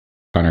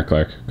Connor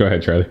Clark. Go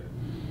ahead, Charlie.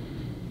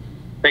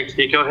 Thanks,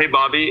 Nico. Hey,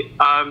 Bobby.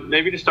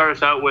 Maybe to start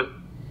us out with,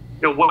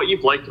 what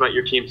you've liked about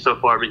your team so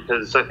far,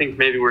 because I think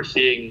maybe we're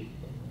seeing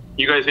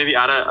you guys maybe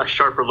at a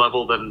sharper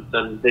level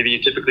than maybe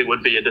you typically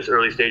would be at this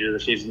early stage of the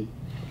season.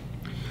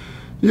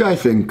 Yeah, I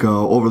think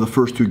over the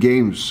first two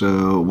games,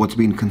 what's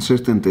been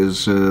consistent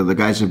is the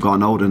guys have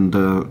gone out and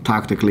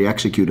tactically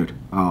executed.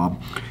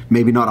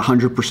 Maybe not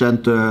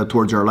 100%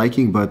 towards our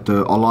liking, but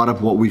a lot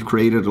of what we've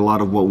created, a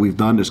lot of what we've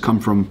done has come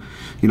from,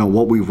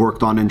 what we've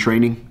worked on in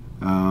training.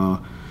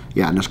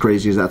 Yeah, and as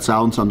crazy as that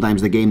sounds,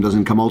 sometimes the game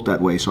doesn't come out that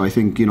way. So I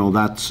think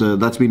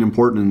that's been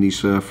important in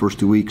these first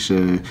 2 weeks.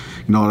 A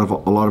lot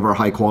of our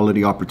high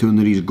quality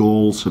opportunities,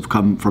 goals have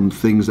come from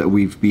things that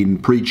we've been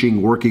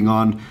preaching, working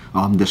on,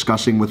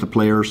 discussing with the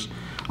players.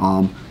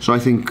 So I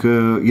think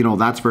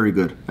that's very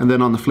good. And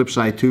then on the flip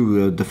side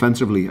too,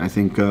 defensively, I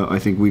think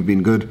we've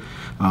been good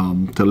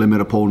to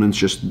limit opponents,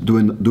 just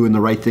doing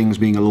the right things,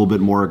 being a little bit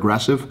more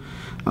aggressive.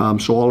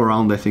 So all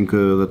around, I think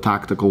the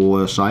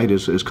tactical side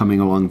is coming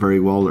along very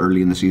well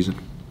early in the season.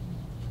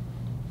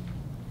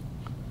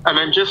 And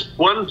then just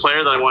one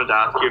player that I wanted to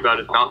ask you about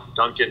is Malcolm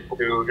Duncan,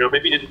 who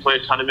maybe didn't play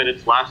a ton of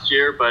minutes last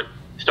year, but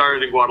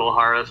started in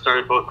Guadalajara,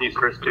 started both these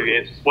first two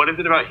games. What is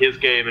it about his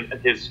game and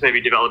his maybe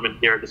development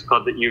here at this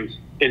club that you've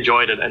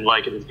enjoyed and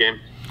like in his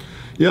game?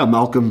 Yeah,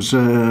 Malcolm's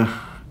a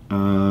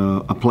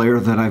player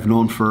that I've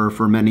known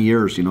for many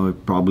years. He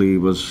probably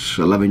was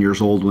 11 years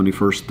old when he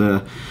first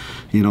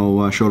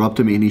showed up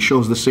to me, and he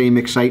shows the same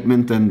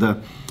excitement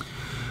and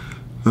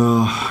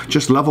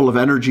just level of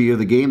energy of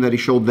the game that he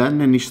showed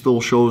then, and he still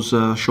shows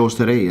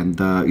today. And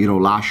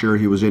last year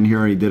he was in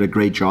here and he did a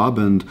great job.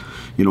 And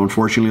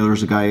unfortunately,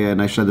 there's a guy,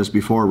 and I've said this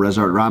before,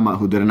 Rezart Rama,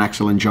 who did an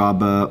excellent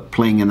job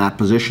playing in that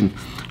position.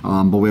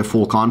 But we have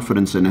full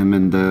confidence in him,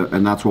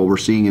 and that's what we're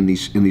seeing in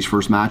these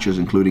first matches,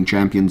 including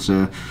Champions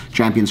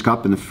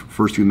Cup in the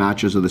first few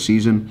matches of the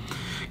season.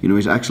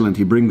 He's excellent.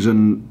 He brings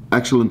an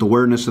excellent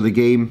awareness of the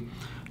game.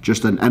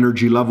 Just an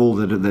energy level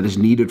that is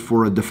needed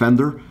for a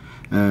defender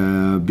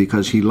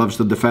because he loves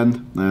to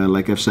defend.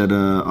 Like I've said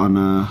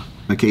on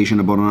occasion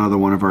about another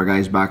one of our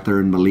guys back there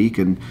in Malik,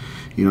 and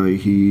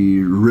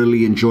he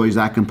really enjoys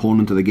that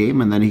component of the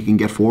game, and then he can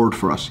get forward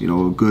for us.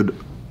 Good,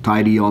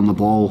 tidy on the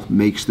ball,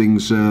 makes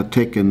things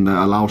tick and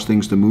allows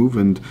things to move,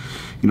 and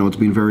it's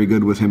been very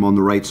good with him on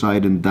the right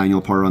side and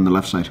Daniel Parra on the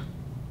left side.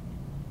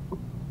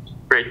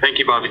 Great, thank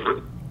you, Bobby.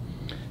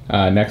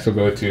 Next we'll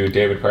go to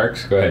David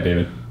Parks. Go ahead,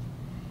 David.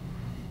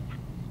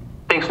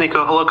 Thanks,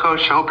 Nico. Hello,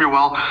 Coach. I hope you're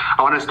well. I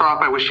want to start off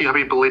by wishing you a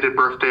happy belated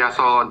birthday. I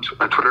saw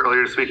on Twitter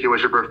earlier this week it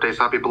was your birthday,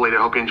 so happy belated.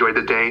 I hope you enjoyed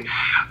the day.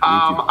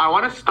 I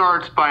want to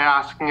start by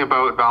asking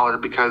about Valour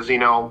because,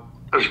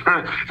 there's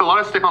a lot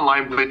of stuff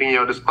online believing,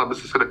 this club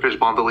is just going to finish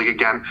bottom of the league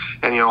again.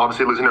 And,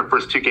 obviously losing their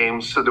first two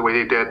games the way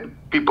they did,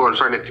 people are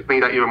starting to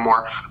think that even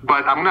more.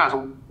 But I'm going to ask,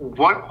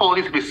 what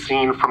qualities have you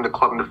seen from the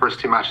club in the first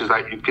two matches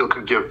that you feel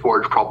could give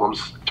Forge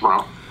problems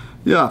tomorrow?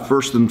 Yeah,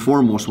 first and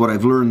foremost, what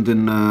I've learned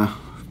in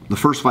the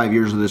first 5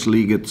 years of this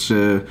league, it's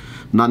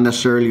not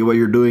necessarily what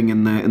you're doing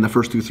in the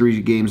first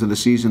 2-3 games of the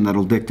season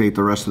that'll dictate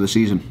the rest of the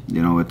season.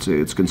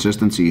 It's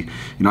consistency.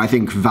 I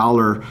think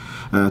Valour,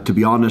 to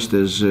be honest,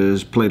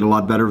 is played a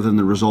lot better than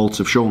the results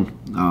have shown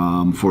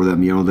for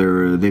them.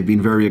 They've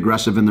been very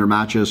aggressive in their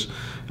matches,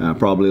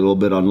 probably a little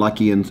bit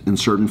unlucky in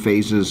certain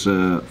phases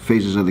of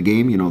the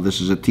game.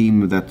 This is a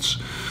team that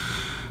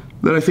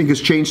I think has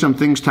changed some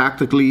things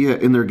tactically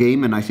in their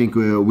game, and I think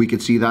we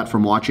could see that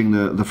from watching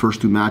the first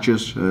two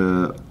matches.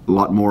 A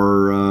lot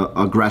more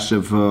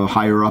aggressive,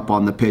 higher up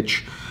on the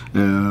pitch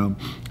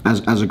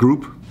as a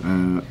group,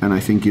 and I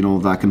think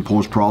that can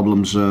pose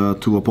problems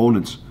to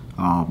opponents.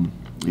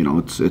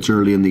 It's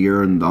early in the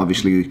year, and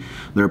obviously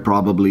they're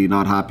probably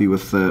not happy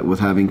with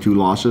having two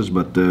losses.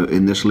 But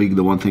in this league,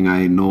 the one thing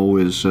I know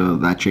is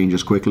that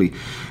changes quickly.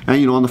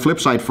 And on the flip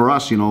side for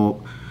us,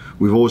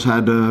 we've always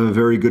had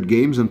very good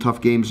games and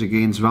tough games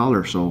against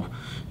Valour. So,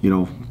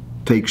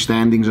 take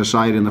standings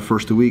aside in the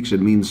first 2 weeks,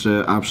 it means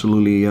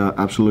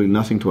absolutely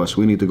nothing to us.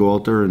 We need to go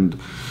out there and,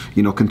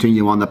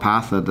 continue on the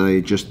path that I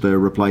just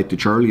replied to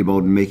Charlie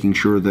about, and making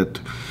sure that,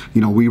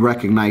 we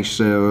recognize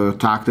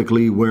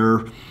tactically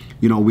where,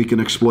 we can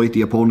exploit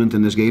the opponent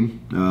in this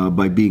game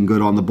by being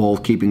good on the ball,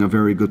 keeping a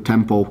very good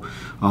tempo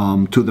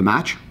to the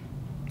match.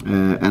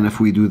 And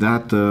if we do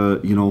that,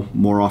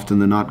 more often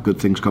than not, good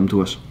things come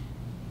to us.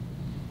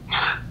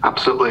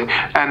 Absolutely.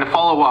 And to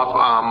follow up,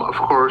 of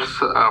course,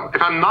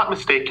 if I'm not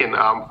mistaken,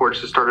 Forge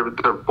started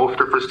with both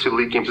their first two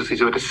league games this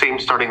season with the same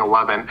starting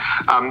 11.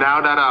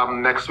 Now that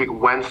next week,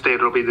 Wednesday,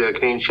 it'll be the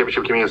Canadian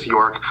Championship game against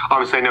York.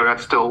 Obviously, I know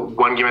that's still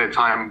one game at a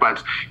time,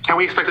 but can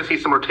we expect to see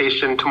some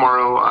rotation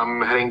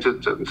tomorrow heading to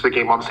the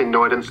game? Obviously,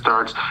 Noah didn't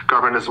start,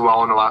 Garvin as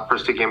well in the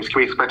first two games.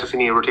 Can we expect to see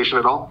any rotation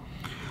at all?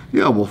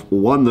 Yeah, well,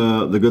 one,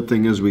 the good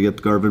thing is we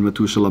get Garvin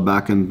Matusala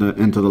back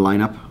into the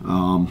lineup.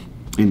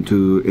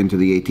 Into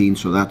the 18,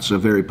 so that's a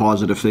very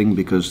positive thing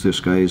because this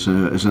guy is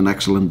an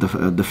excellent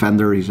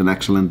defender. He's an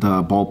excellent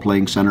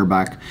ball-playing center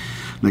back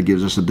that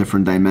gives us a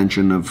different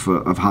dimension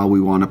of how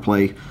we want to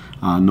play.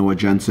 Noah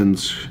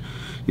Jensen's,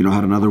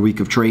 had another week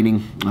of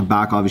training.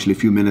 Back obviously a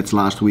few minutes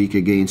last week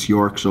against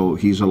York, so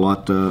he's a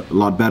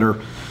lot better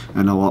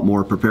and a lot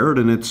more prepared.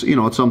 And it's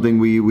it's something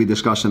we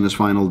discuss in this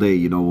final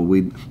day.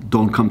 We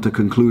don't come to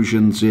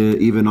conclusions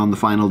even on the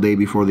final day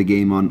before the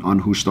game on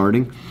who's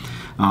starting.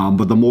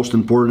 But the most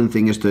important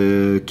thing is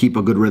to keep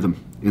a good rhythm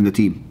in the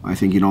team. I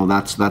think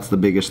that's the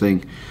biggest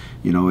thing.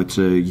 It's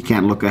you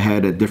can't look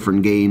ahead at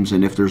different games,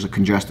 and if there's a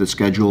congested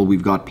schedule,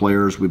 we've got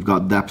players, we've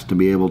got depth to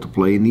be able to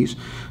play in these.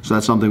 So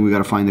that's something we got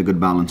to find a good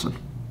balance in.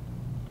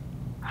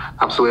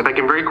 Absolutely. If I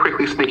can very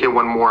quickly sneak in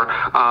one more,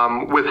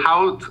 with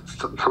how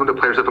some of the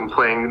players have been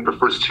playing the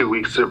first 2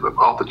 weeks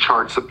off the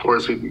charts, of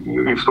course,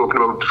 we've spoken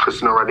about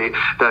Tristan already,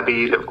 that'd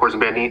be, of course,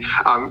 Benny.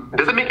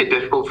 Does it make it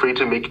difficult for you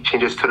to make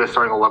changes to the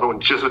starting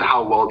 11 just with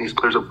how well these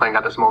players are playing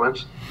at this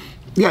moment?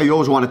 Yeah, you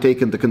always want to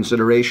take into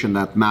consideration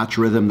that match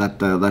rhythm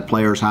that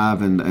players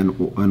have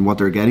and what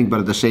they're getting, but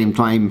at the same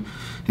time,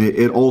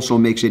 it also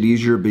makes it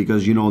easier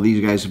because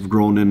these guys have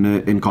grown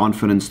in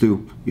confidence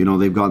too.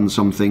 They've gotten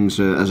some things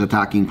as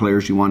attacking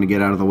players you want to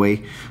get out of the way,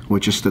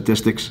 which is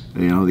statistics.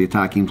 The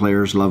attacking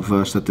players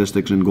love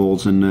statistics and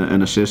goals and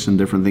assists and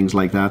different things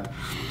like that.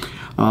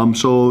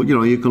 So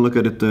you can look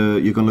at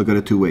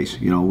it two ways.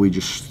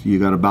 You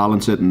got to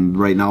balance it, and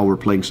right now we're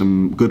playing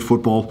some good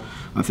football.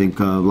 I think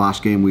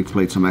last game we've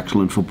played some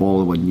excellent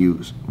football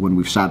when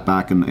we've sat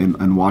back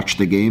and watched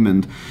the game,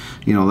 and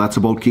that's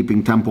about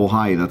keeping tempo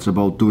high. That's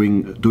about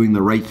doing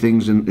the right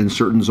things in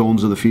certain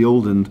zones of the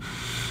field and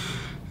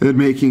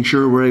making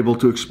sure we're able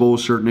to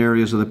expose certain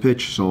areas of the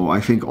pitch. So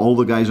I think all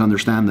the guys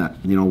understand that.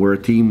 We're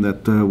a team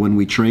that when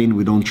we train,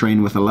 we don't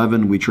train with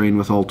 11, we train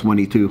with all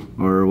 22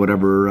 or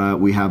whatever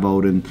we have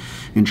out in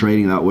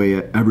training. That way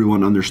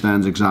everyone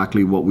understands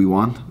exactly what we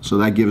want. So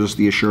that gives us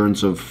the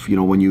assurance of,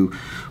 when you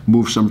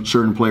move some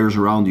certain players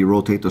around, you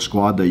rotate the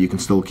squad, that you can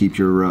still keep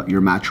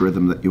your match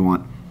rhythm that you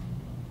want.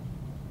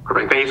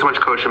 Perfect. Thank you so much,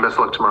 Coach, and best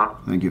of luck tomorrow.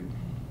 Thank you.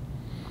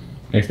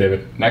 Thanks,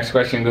 David. Next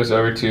question goes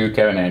over to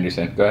Kevin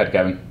Anderson. Go ahead,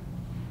 Kevin.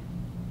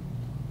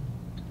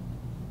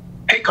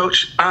 Hey,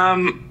 Coach.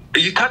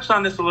 You touched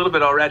on this a little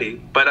bit already,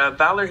 but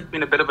Valour has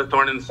been a bit of a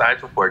thorn in the side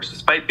for Forge.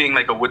 Despite being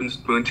like a wooden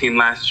spoon team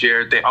last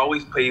year, they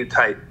always play you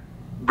tight,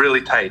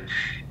 really tight.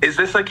 Is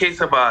this a case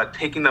of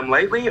taking them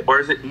lightly, or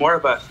is it more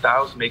of a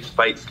styles makes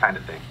fights kind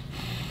of thing?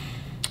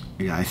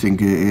 Yeah, I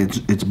think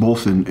it's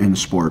both in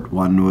sport.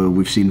 One,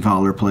 we've seen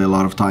Valour play a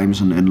lot of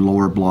times in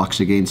lower blocks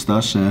against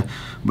us,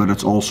 but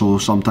it's also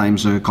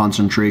sometimes a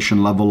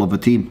concentration level of a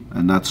team,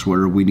 and that's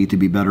where we need to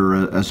be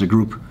better as a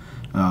group.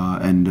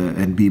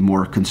 And be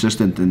more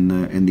consistent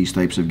in these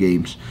types of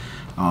games,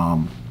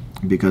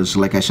 because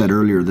like I said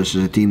earlier, this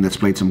is a team that's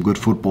played some good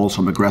football,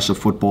 some aggressive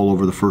football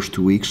over the first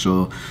 2 weeks.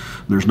 So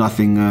there's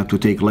nothing to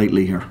take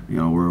lightly here.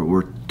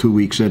 We're 2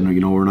 weeks in.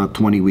 We're not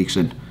 20 weeks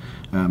in.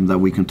 That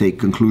we can take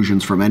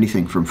conclusions from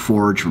anything, from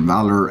Forge, from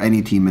Valour,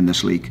 any team in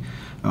this league.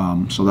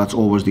 So that's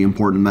always the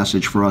important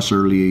message for us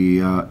early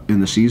in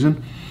the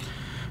season.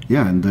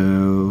 Yeah,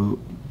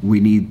 and we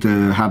need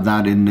to have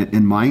that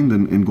in mind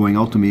and going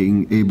out to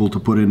being able to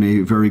put in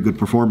a very good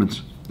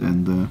performance.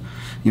 And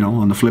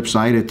on the flip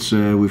side, it's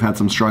we've had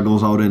some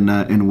struggles out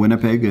in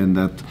Winnipeg, and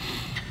that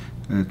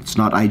it's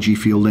not IG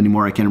Field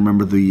anymore. I can't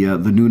remember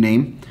the new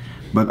name,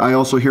 but I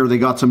also hear they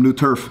got some new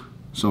turf.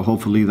 So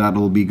hopefully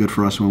that'll be good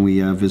for us when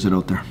we visit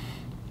out there.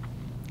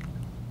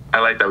 I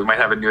like that. We might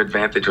have a new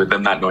advantage with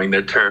them not knowing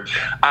their turf.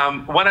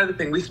 One other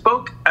thing, we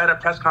spoke at a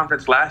press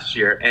conference last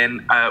year,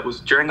 and it was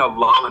during a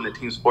lull in the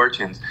team's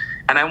fortunes.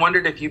 And I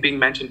wondered if you being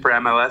mentioned for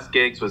MLS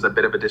gigs was a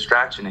bit of a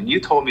distraction. And you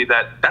told me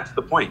that that's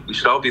the point. We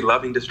should all be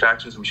loving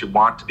distractions. We should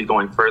want to be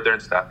going further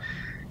and stuff.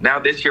 Now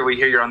this year we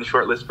hear you're on the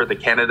short list for the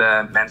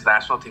Canada men's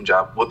national team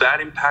job. Will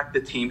that impact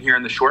the team here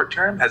in the short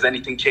term? Has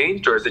anything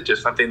changed, or is it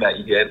just something that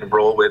you get to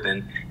roll with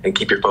and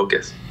keep your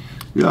focus?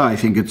 Yeah, I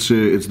think it's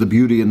the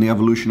beauty and the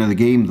evolution of the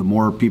game. The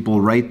more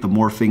people write, the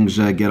more things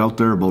get out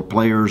there about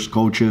players,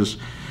 coaches.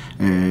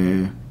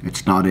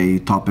 It's not a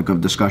topic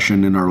of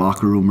discussion in our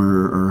locker room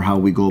or how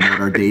we go about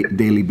our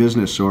daily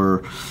business,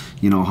 or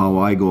how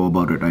I go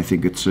about it. I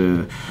think it's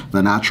the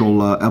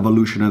natural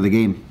evolution of the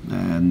game,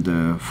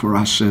 and for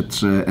us,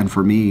 it's and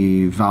for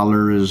me,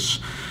 Valour is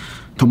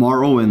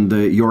tomorrow, and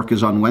York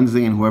is on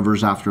Wednesday, and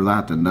whoever's after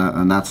that, and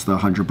that's the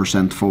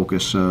 100%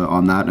 focus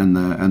on that,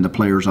 and the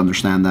players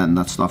understand that, and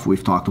that's stuff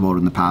we've talked about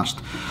in the past,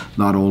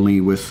 not only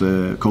with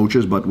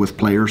coaches but with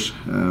players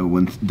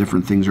when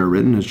different things are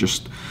written. Is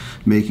just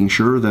making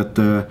sure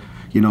that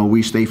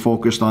we stay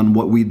focused on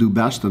what we do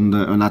best,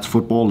 and that's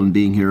football and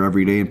being here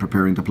every day and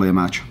preparing to play a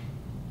match.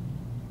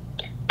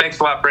 Thanks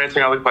a lot for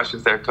answering all the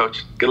questions there,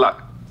 Coach. Good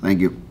luck.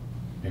 Thank you.